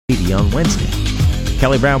80 on Wednesday.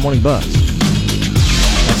 Kelly Brown Morning Buzz.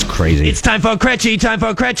 That's crazy. It's time for Cretchy. Time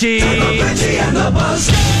for Cretchy. And the Buzz.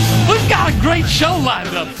 We've got a great show lined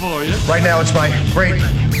up for you. Right now, it's my great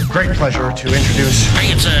pleasure to introduce.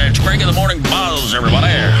 Hey, it's Greg in the Morning Buzz, everybody.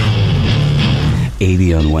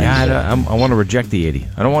 80 on Wednesday. Yeah, I want to reject the 80.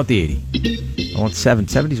 I don't want the 80. I want 7.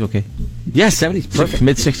 70's okay. Yeah, 70's perfect.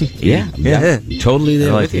 Mid 60? Yeah. Totally there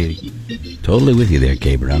I like with the you. Totally with you there,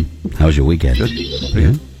 K. Brown. How was your weekend? Good.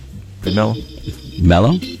 Yeah. Good mellow.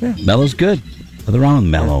 Mellow? Yeah. Mellow's good. Nothing wrong with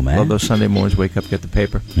mellow, man. Love those Sunday mornings. Wake up, get the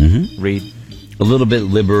paper, read. A little bit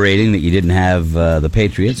liberating that you didn't have the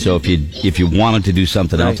Patriots. So if you wanted to do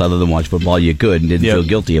something else other than watch football, you could and didn't feel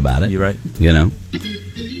guilty about it. You're right. You know?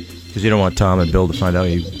 Because you don't want Tom and Bill to find out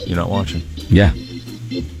you're not watching. Yeah.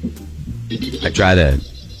 I try to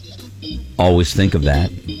always think of that.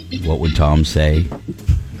 What would Tom say?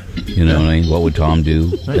 You know what I mean? What would Tom do?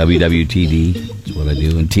 Right. WWTD. That's what I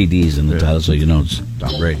do. And TD's in the title, so you know it's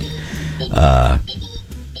Tom Brady.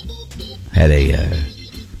 Had a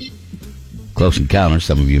close encounter.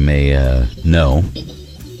 Some of you may know.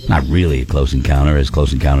 Not really a close encounter, as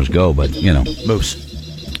close encounters go, but, you know. Moose.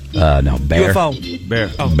 No, bear. UFO. Bear.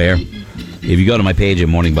 Oh. Bear. If you go to my page at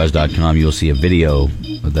morningbuzz.com, you'll see a video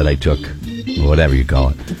that I took, or whatever you call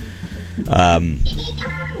it.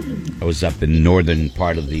 I was up in northern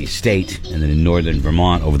part of the state, and then in northern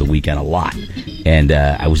Vermont over the weekend a lot. And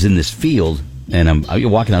I was in this field, and I'm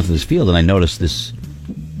walking out to this field, and I noticed this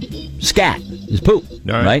scat, this poop,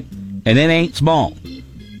 right? And it ain't small. It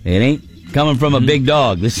ain't coming from a big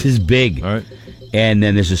dog. This is big. All right. And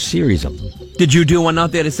then there's a series of them. Did you do one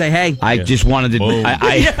out there to say, hey? I just wanted to...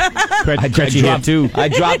 I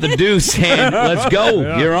dropped the deuce and let's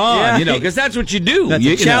go. You're on. You know, because that's what you do. That's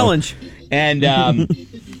a challenge. And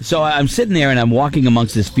so I'm sitting there and I'm walking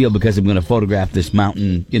amongst this field because I'm going to photograph this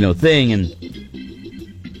mountain, thing, and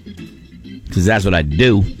because that's what I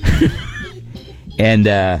do. And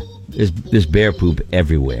there's bear poop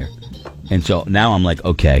everywhere. And so now I'm like,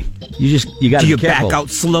 okay, you got to be careful. Do you back out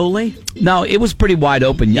slowly? No, it was pretty wide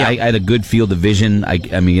open. Yeah, I had a good field of vision. I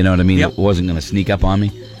mean, you know what I mean? Yep. It wasn't going to sneak up on me.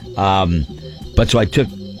 But so I took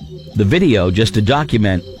the video just to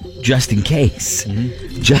document, just in case.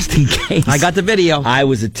 Mm-hmm. Just in case. I got the video. I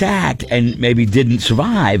was attacked and maybe didn't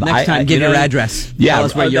survive. Next time, give your address. Yeah, tell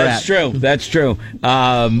us where you're that's at. true. That's true.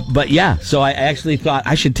 But yeah, so I actually thought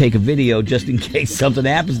I should take a video just in case something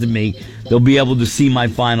happens to me. They'll be able to see my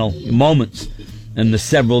final moments and the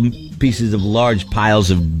several pieces of large piles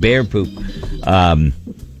of bear poop.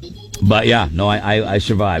 But yeah, no, I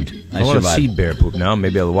survived. I want to see bear poop now.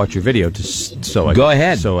 Maybe I'll watch your video Go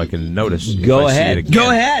ahead. So I can notice. Go ahead.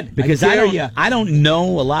 Go ahead. Because I don't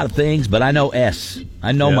know a lot of things, but I know S.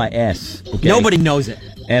 I know my S. Okay? Nobody knows it.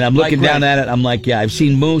 And I'm looking down at it. I'm like, yeah, I've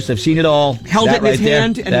seen moose. I've seen it all. Held it in his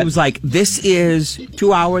hand, and he was like, this is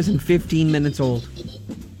 2 hours and 15 minutes old.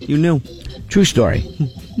 You knew. True story.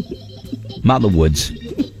 I'm out in the woods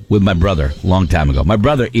with my brother a long time ago. My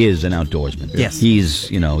brother is an outdoorsman. Yes. He's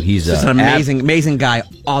just an amazing guy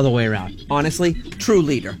all the way around. Honestly, true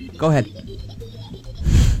leader. Go ahead.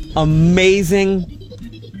 Amazing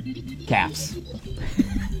calves.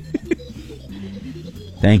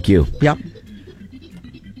 Thank you. Yep.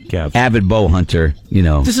 Calves. Avid bow hunter,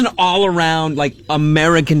 Just an all-around,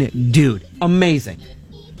 American dude. Amazing.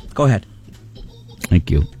 Go ahead. Thank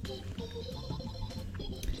you.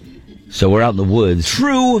 So we're out in the woods.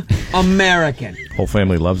 True American. Whole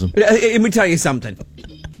family loves him. Let me tell you something.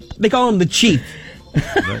 They call him the chief.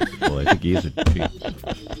 Well, I think he is a chief.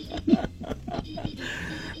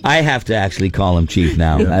 I have to actually call him chief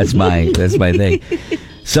now. That's my thing.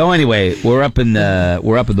 So anyway, we're up in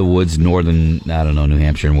the woods, northern, New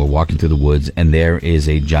Hampshire, and we're walking through the woods, and there is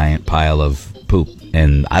a giant pile of poop.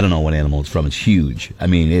 And I don't know what animal it's from. It's huge. I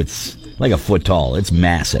mean, it's like a foot tall. It's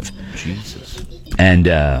massive. Jesus. And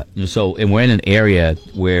and we're in an area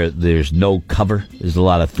where there's no cover. There's a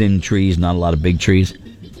lot of thin trees, not a lot of big trees.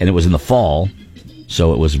 And it was in the fall,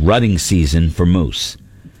 so it was rutting season for moose.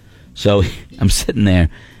 So I'm sitting there,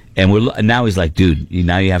 and now he's like, dude,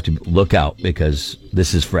 now you have to look out because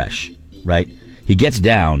this is fresh, right? He gets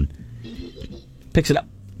down, picks it up,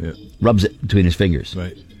 rubs it between his fingers.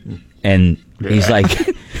 Right. And he's like...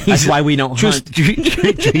 That's why we don't hunt.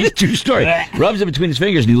 True story. Rubs it between his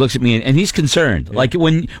fingers, and he looks at me, and he's concerned. Yeah. Like,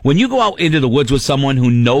 when you go out into the woods with someone who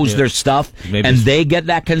knows their stuff, and they get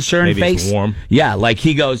that concerned face... It's warm. Yeah, like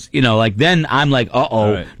he goes, then I'm like,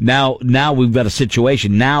 uh-oh, right. now we've got a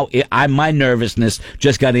situation. Now my nervousness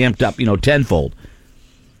just got amped up, tenfold.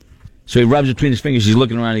 So he rubs it between his fingers, he's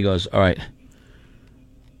looking around, he goes, all right,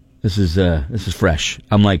 this is fresh.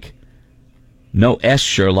 I'm like... No S,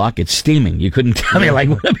 Sherlock. It's steaming. You couldn't tell me like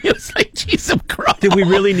what it was like. Jesus Christ! Did we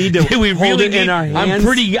really need to Did we hold really it in our hands?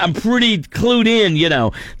 I'm pretty clued in,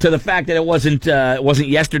 to the fact that it wasn't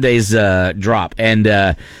yesterday's drop.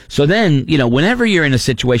 And so then, whenever you're in a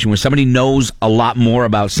situation where somebody knows a lot more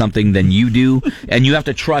about something than you do, and you have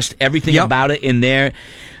to trust everything about it in there,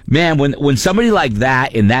 man. When somebody like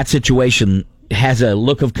that in that situation has a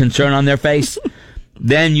look of concern on their face.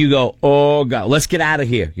 Then you go, oh God, let's get out of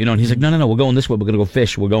here. And he's like, no, we're going this way. We're going to go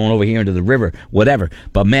fish. We're going over here into the river, whatever.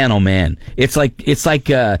 But man, oh man, it's like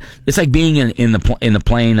being in the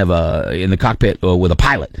plane in the cockpit with a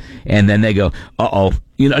pilot, and then they go, uh-oh.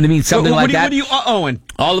 You know what I mean? Something like that. What are you uh-ohing?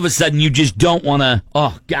 All of a sudden, you just don't want to.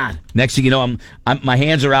 Oh God! Next thing you know, my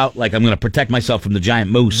hands are out like I'm going to protect myself from the giant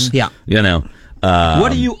moose. Yeah.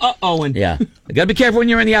 What are you uh-ohing? Yeah. Got to be careful when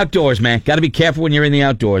you're in the outdoors, man. Got to be careful when you're in the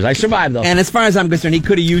outdoors. I survived, though. And as far as I'm concerned, he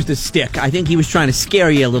could have used a stick. I think he was trying to scare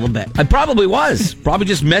you a little bit. I probably was. Probably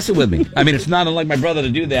just messing with me. I mean, it's not unlike my brother to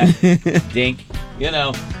do that. Dink.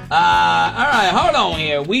 All right, hold on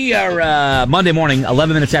here. We are Monday morning,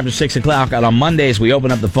 11 minutes after 6 o'clock. And on Mondays, we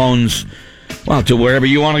open up the phones, to wherever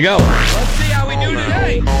you want to go. Let's see how we do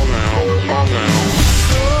today.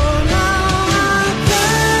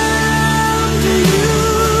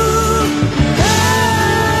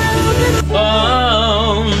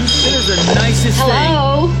 It is the nicest thing.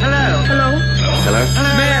 Hello.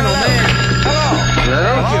 Man, oh man.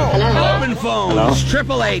 Hello. Open phones.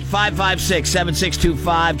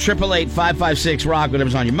 888-556-7625. 888-556-ROCK.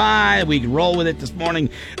 Whatever's on your mind. We can roll with it this morning.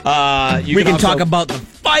 We can talk about the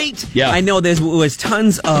fight. Yeah. I know there was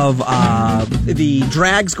tons of the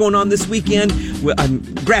drags going on this weekend.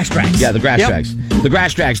 Grass drags. Yeah, the grass drags. The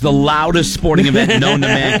grass drags, the loudest sporting event known to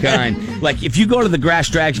mankind. Like, if you go to the grass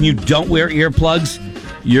drags and you don't wear earplugs,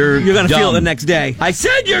 you're going to dumb. feel it the next day. I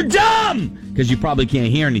said you're dumb! Because you probably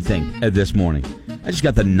can't hear anything this morning. I just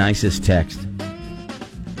got the nicest text.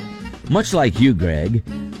 Much like you, Greg,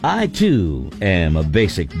 I too am a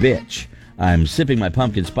basic bitch. I'm sipping my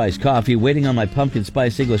pumpkin spice coffee, waiting on my pumpkin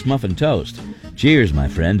spice English muffin toast. Cheers, my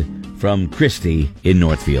friend. From Christy in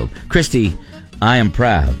Northfield. Christy, I am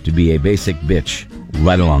proud to be a basic bitch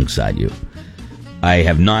right alongside you. I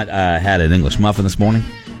have not had an English muffin this morning.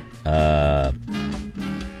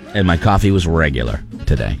 And my coffee was regular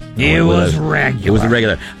today. It was regular. It was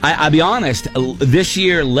regular. I'll be honest, this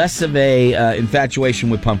year, less of a infatuation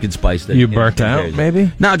with pumpkin spice. Than you burnt out,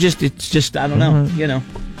 maybe? No, it's just, I don't know,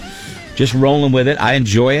 just rolling with it. I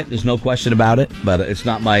enjoy it. There's no question about it, but it's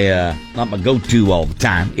not my go-to all the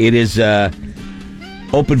time. It is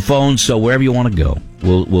open phone, so wherever you want to go,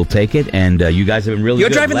 we'll take it. And you guys have been really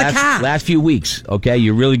good. You're driving the car. Last few weeks, okay?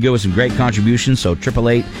 You're really good with some great contributions. So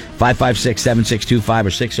 888-556-7625 or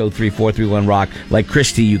 603-431-ROCK. Like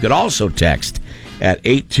Christy, you could also text at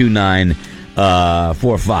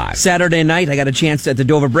 829-45. Saturday night, I got a chance at the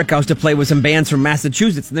Dover Brick House to play with some bands from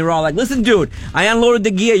Massachusetts, and they were all like, "Listen, dude, I unloaded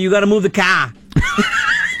the gear. You got to move the car."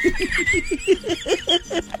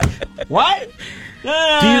 What?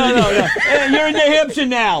 No. You're in New Hampshire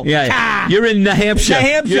now. Yeah. You're in New Hampshire.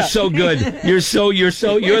 You're so good. You're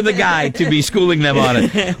the guy to be schooling them on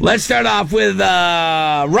it. Let's start off with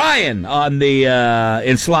Ryan on the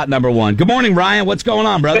in slot number 1. Good morning, Ryan. What's going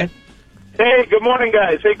on, brother? Hey, good morning,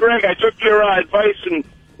 guys. Hey, Greg, I took your advice and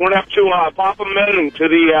went up to Popham, Maine, to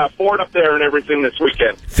the fort up there and everything this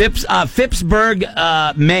weekend.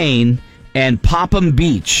 Phippsburg, Maine, and Popham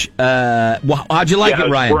Beach. How'd you like it,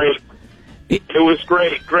 Ryan? Great. It was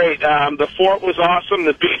great. The fort was awesome.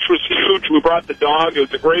 The beach was huge. We brought the dog. It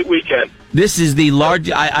was a great weekend. This is the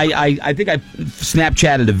large. I think I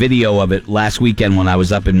Snapchatted a video of it last weekend when I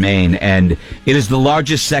was up in Maine, and it is the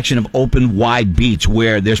largest section of open, wide beach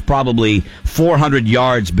where there's probably 400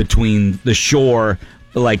 yards between the shore,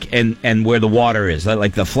 and where the water is.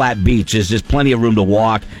 Like the flat beach, there's just plenty of room to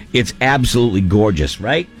walk. It's absolutely gorgeous,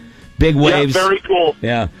 right? Big waves. Yeah, very cool.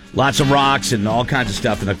 Yeah, lots of rocks and all kinds of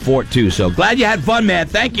stuff in the fort, too. So glad you had fun, man.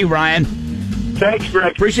 Thank you, Ryan. Thanks,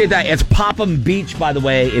 Greg. Appreciate that. It's Popham Beach, by the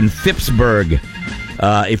way, in Phippsburg.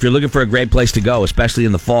 If you're looking for a great place to go, especially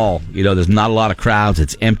in the fall, there's not a lot of crowds.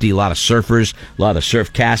 It's empty. A lot of surfers, a lot of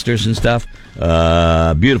surf casters and stuff.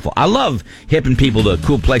 Beautiful. I love hipping people to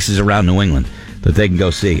cool places around New England that they can go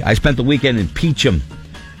see. I spent the weekend in Peacham,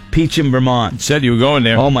 Vermont. You said you were going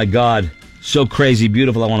there. Oh, my God. So crazy,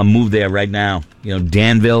 beautiful. I want to move there right now.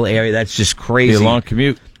 Danville area, that's just crazy. Be a long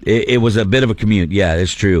commute. It was a bit of a commute. Yeah,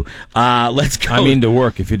 it's true. Let's go. I mean to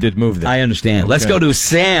work if you did move there. I understand. Okay. Let's go to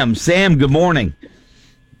Sam. Sam, good morning.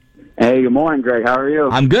 Hey, good morning, Greg. How are you?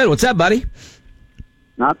 I'm good. What's up, buddy?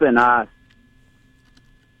 Nothing.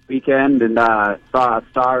 Weekend and saw A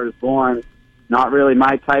Star Is Born. not really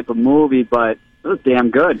my type of movie, but it was damn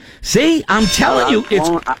good. See, I'm telling you,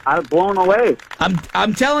 I was blown away.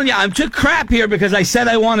 I'm telling you, I took crap here because I said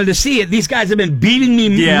I wanted to see it. These guys have been beating me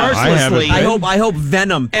mercilessly. I hope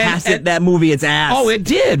Venom passed that movie its ass. Oh, it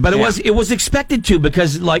did, but it was expected to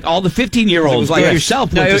because like all the 15-year-olds like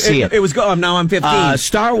yourself went to see it. It was good. Now I'm 15.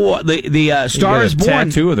 Star Wars, the Star is Born.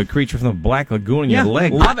 Tattoo of the creature from the Black Lagoon in your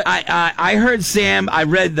leg. Love it. I heard Sam. I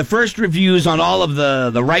read the first reviews on all of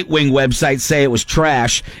the right wing websites say it was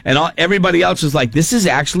trash, and everybody else was like, "This is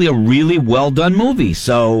actually a really well done movie."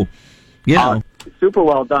 So, you know, super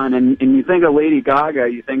well done. And you think of Lady Gaga,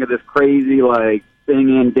 you think of this crazy like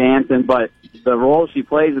singing, dancing, but the role she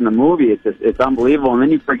plays in the movie, it's unbelievable. And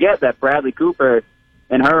then you forget that Bradley Cooper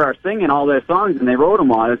and her are singing all their songs, and they wrote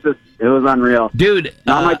them all. It was unreal, dude.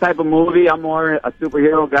 Not my type of movie. I'm more a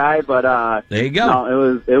superhero guy, but there you go.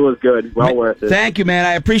 No, it was good. Well worth it. Thank you, man.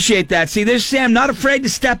 I appreciate that. See, there's Sam, not afraid to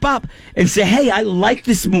step up and say, "Hey, I like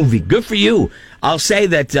this movie. Good for you." I'll say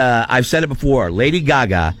that I've said it before. Lady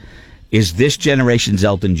Gaga is this generation's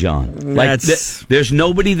Elton John. Like, there's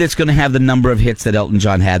nobody that's going to have the number of hits that Elton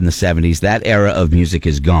John had in the 70s. That era of music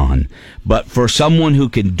is gone. But for someone who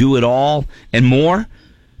can do it all and more,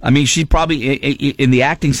 I mean, she probably, in the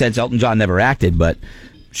acting sense, Elton John never acted, but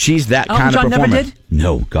she's that kind of performer. Elton John never did?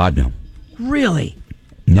 No, God, no. Really?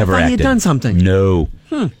 Never acted. He had done something. No.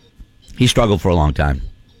 He struggled for a long time.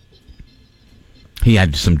 He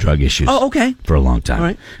had some drug issues. Oh, okay. For a long time. All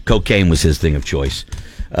right. Cocaine was his thing of choice.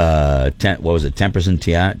 What was it? Tempers and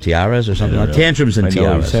tiaras or something? Like Tantrums and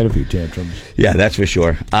tiaras. He's had a few tantrums. Yeah, that's for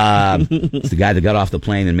sure. It's the guy that got off the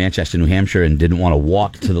plane in Manchester, New Hampshire, and didn't want to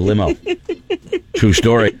walk to the limo. True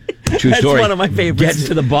story. True story. That's one of my favorites. Gets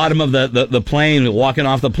to the bottom of the plane, walking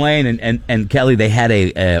off the plane, and Kelly, they had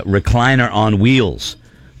a recliner on wheels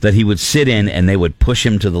that he would sit in, and they would push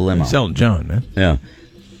him to the limo. It's Elton John, man. Yeah.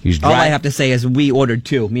 All I have to say is we ordered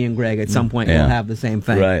two. Me and Greg at some point will have the same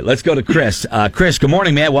thing. Right. Let's go to Chris. Chris, good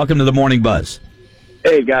morning, man. Welcome to the Morning Buzz.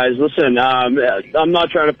 Hey, guys, listen, I'm not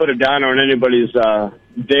trying to put a downer on anybody's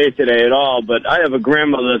day today at all, but I have a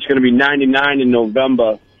grandmother that's going to be 99 in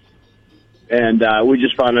November, and we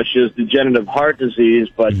just found out she has degenerative heart disease,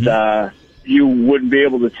 but you wouldn't be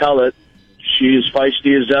able to tell it. She's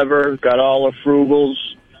feisty as ever, got all her frugals,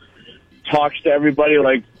 talks to everybody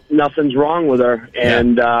like nothing's wrong with her,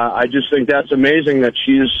 and I just think that's amazing that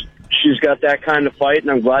she's got that kind of fight,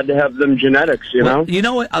 and I'm glad to have them genetics. You know. You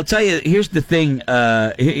know what? I'll tell you. Here's the thing.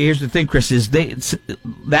 Here's the thing, Chris. Is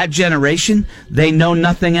that generation? They know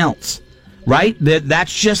nothing else, right?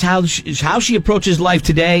 That's just how she approaches life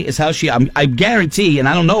today. Is how she. I guarantee, and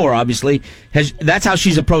I don't know her obviously. That's how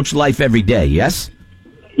she's approached life every day. Yes.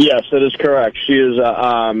 Yes, that is correct. She is.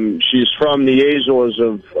 She's from the Azores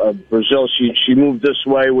of Brazil. She moved this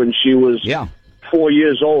way when she was 4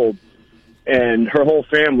 years old, and her whole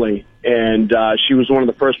family. And she was one of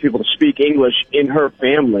the first people to speak English in her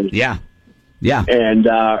family. Yeah, yeah. And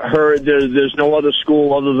there's no other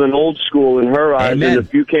school other than old school in her eyes. Amen. And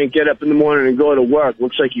if you can't get up in the morning and go to work,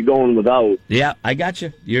 looks like you're going without. Yeah, I got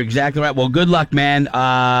you. You're exactly right. Well, good luck, man.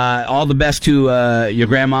 All the best to your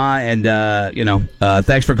grandma, and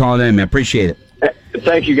thanks for calling in, man. Appreciate it.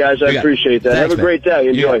 Thank you, guys. I appreciate that. Thanks, have a great day.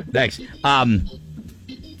 Enjoy. Thanks.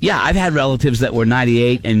 Yeah, I've had relatives that were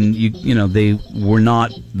 98, and they were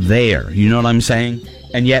not there. You know what I'm saying?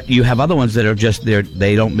 And yet you have other ones that are just there.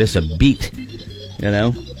 They don't miss a beat.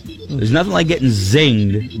 There's nothing like getting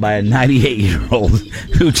zinged by a 98-year-old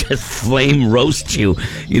who just flame roasts you.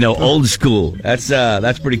 Old school.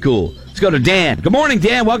 That's pretty cool. Let's go to Dan. Good morning,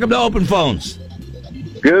 Dan. Welcome to Open Phones.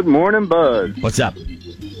 Good morning, Buzz. What's up?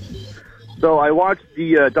 So I watched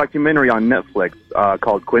the documentary on Netflix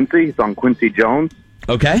called Quincy. It's on Quincy Jones.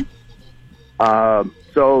 Okay.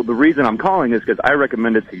 So the reason I'm calling is because I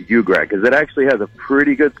recommend it to you, Greg, because it actually has a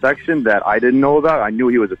pretty good section that I didn't know about. I knew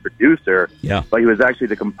he was a producer, but he was actually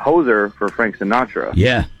the composer for Frank Sinatra.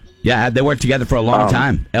 Yeah. Yeah, they worked together for a long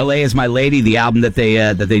time. L.A. is My Lady, the album that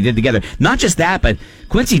they did together. Not just that, but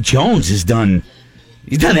Quincy Jones has done...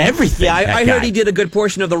 He's done everything. Yeah, I heard he did a good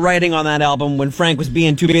portion of the writing on that album when Frank was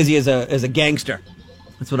being too busy as a gangster.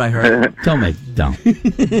 That's what I heard. Don't.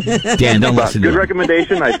 Dan, don't listen to Good him.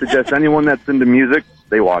 recommendation. I suggest anyone that's into music,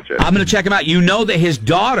 they watch it. I'm going to check him out. You know that his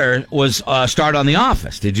daughter was starred on The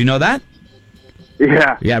Office. Did you know that?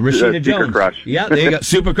 Yeah. Yeah, Rashida Jones. Super Crush. Yeah, there you go.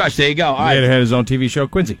 Super Crush. There you go. All right. He had his own TV show,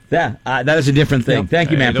 Quincy. Yeah, that is a different thing.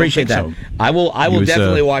 Thank you, man. Appreciate that. So. I will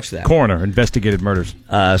definitely watch that. Coroner investigated murders.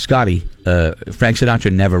 Scotty, Frank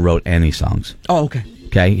Sinatra never wrote any songs. Oh, okay.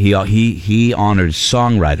 Okay, he honored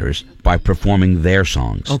songwriters by performing their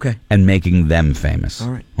songs. Okay. And making them famous. All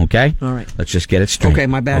right. Okay? All right. Let's just get it straight. Okay,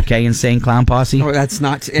 my bad. Okay, Insane Clown Posse? Oh, that's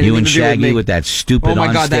not anything You and to do with Shaggy me. with that stupid Oh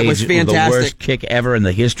my God, that was onstage, the fantastic. worst kick ever in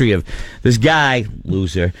the history of this guy,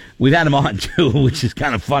 loser. We've had him on, too, which is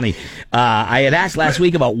kind of funny. I had asked last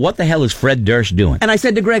week about what the hell is Fred Durst doing? And I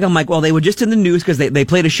said to Greg, I'm like, well, they were just in the news because they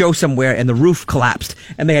played a show somewhere and the roof collapsed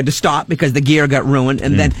and they had to stop because the gear got ruined.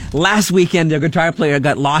 And then last weekend, their guitar player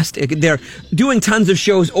got lost. They're doing tons of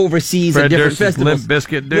shows overseas at different festivals. Limp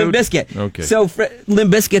Bizkit, dude? Limp Bizkit. Okay. So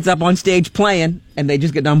Limp Bizkit's up on stage playing, and they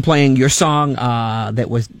just get done playing your song that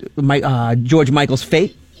was George Michael's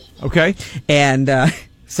Fate. Okay. And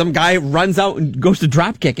some guy runs out and goes to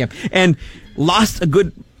drop kick him and lost a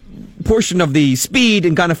good portion of the speed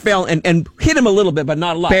and kind of fell and hit him a little bit, but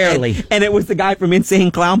not a lot. Barely. And it was the guy from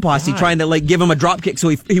Insane Clown Posse trying to give him a drop kick so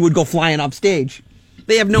he would go flying off stage.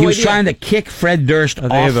 They have no idea. He was trying to kick Fred Durst off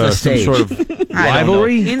the stage. Some sort of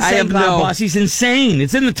rivalry? Insane Clown Posse's insane.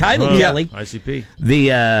 It's in the title, Kelly. ICP.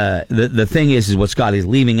 The thing is what Scotty's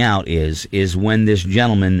leaving out is when this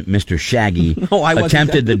gentleman, Mr. Shaggy,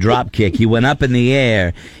 attempted the drop kick. He went up in the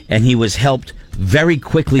air and he was helped very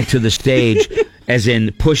quickly to the stage, as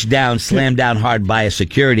in pushed down, slammed down hard by a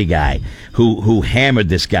security guy who hammered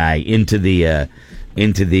this guy into the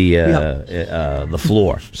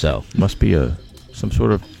floor. So must be some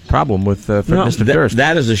sort of problem with Mr. Durst.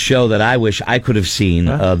 That is a show that I wish I could have seen.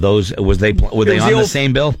 Were they on the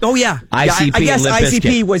same bill? Oh yeah, ICP. I guess and Limp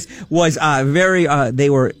ICP Bizkit. was very. They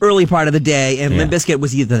were early part of the day, and Limp Bizkit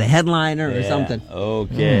was either the headliner or something.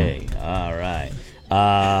 Okay, all right.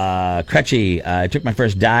 Crutchy, I took my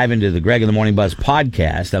first dive into the Greg in the Morning Buzz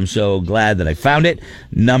podcast. I'm so glad that I found it.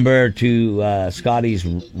 Number 2, Scotty's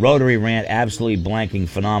Rotary Rant, absolutely blanking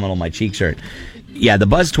phenomenal. My cheeks hurt. Yeah, the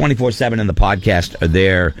Buzz 24/7 and the podcast are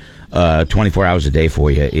there 24 hours a day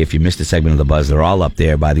for you. If you missed a segment of the Buzz, they're all up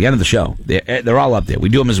there. By the end of the show, they're all up there. We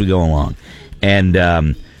do them as we go along.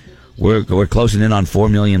 And we're closing in on 4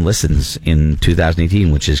 million listens in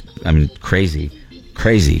 2018, which is, crazy.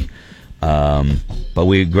 But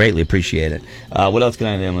we greatly appreciate it. What else can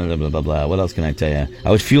I do? Blah, blah, blah, blah. What else can I tell you?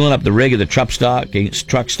 I was fueling up the rig at the truck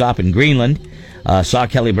stop in Greenland. Saw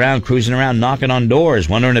Kelly Brown cruising around, knocking on doors,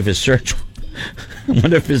 wondering if his search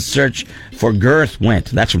for girth went.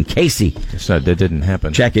 That's from Casey. So that didn't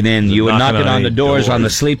happen. Checking in. You were knocking on the doors on the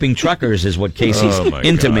sleeping truckers, is what Casey's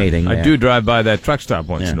intimating. I do drive by that truck stop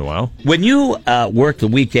once in a while. When you work the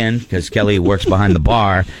weekend, because Kelly works behind the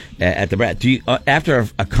bar at the Brat, do you after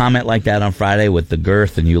a comment like that on Friday with the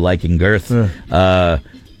girth and you liking girth, do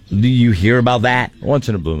you hear about that? Once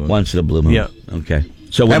in a blue moon. Once in a blue moon. Yeah. Okay.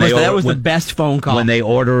 So when that was the best phone call. When they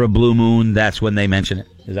order a blue moon, that's when they mention it.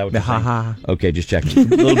 Is that what you're saying? Okay, just checking.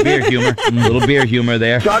 Little beer humor. Little beer humor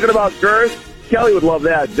there. Talking about girth, Kelly would love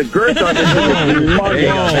that. The girth on this is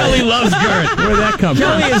humongous. Kelly loves girth. Where'd that come from?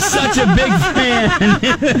 Kelly is such a big fan.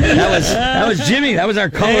 that was Jimmy. That was our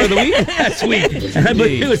caller of the week last week.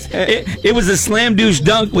 It was a slam douche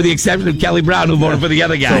dunk, with the exception of Kelly Brown, who voted for the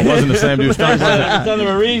other guy. So it wasn't a slam douche dunk. It's under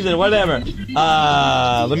a reason. Whatever.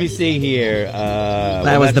 Let me see here.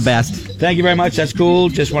 That was the best. Thank you very much. That's cool.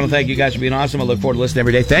 Just want to thank you guys for being awesome. I look forward to listening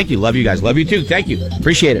every day. Thank you. Love you guys. Love you too. Thank you.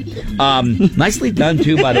 Appreciate it. Nicely done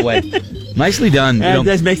too, by the way. Nicely done.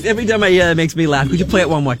 Every time it makes me laugh. Could you play it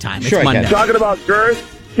one more time? Sure, it's Monday. Talking about girth,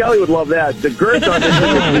 Kelly would love that. The girth on this is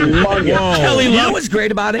humongous. Kelly, you know what's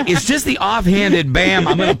great about it? It's just the offhanded bam.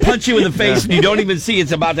 I'm going to punch you in the face and you don't even see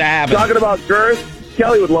it's about to happen. Talking about girth,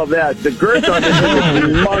 Kelly would love that. The girth on this is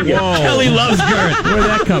humongous. Kelly loves girth. Where'd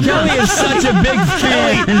that come from? Kelly is such a big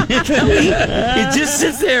fan. It just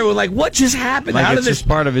sits there with what just happened? Like it's just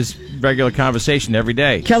part of his regular conversation every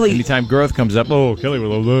day. Kelly, anytime girth comes up, Kelly would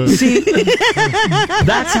love that. See,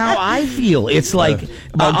 that's how I feel. It's like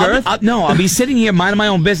girth? I'll be sitting here minding my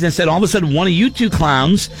own business, and all of a sudden one of you two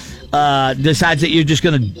clowns decides that you're just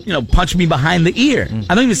going to punch me behind the ear.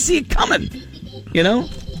 I don't even see it coming.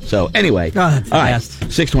 So anyway, all right,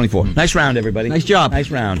 624. Nice round, everybody. Nice job.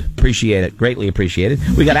 Nice round. Appreciate it. Greatly appreciate it.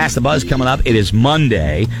 We got Ask the Buzz coming up. It is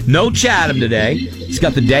Monday. No Chatham today. He's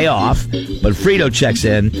got the day off, but Frito checks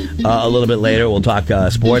in a little bit later. We'll talk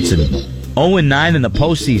sports and 0-9 in the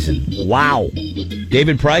postseason. Wow.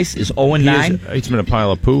 David Price is 0-9. He's been a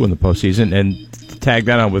pile of poo in the postseason, and tag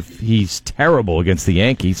that on with he's terrible against the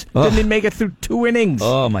Yankees. Didn't even make it through 2 innings.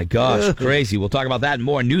 Oh, my gosh. Crazy. We'll talk about that and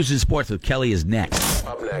more. News and sports with Kelly is next.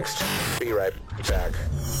 Up next. Be right back.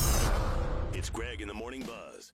 It's Greg in the Morning.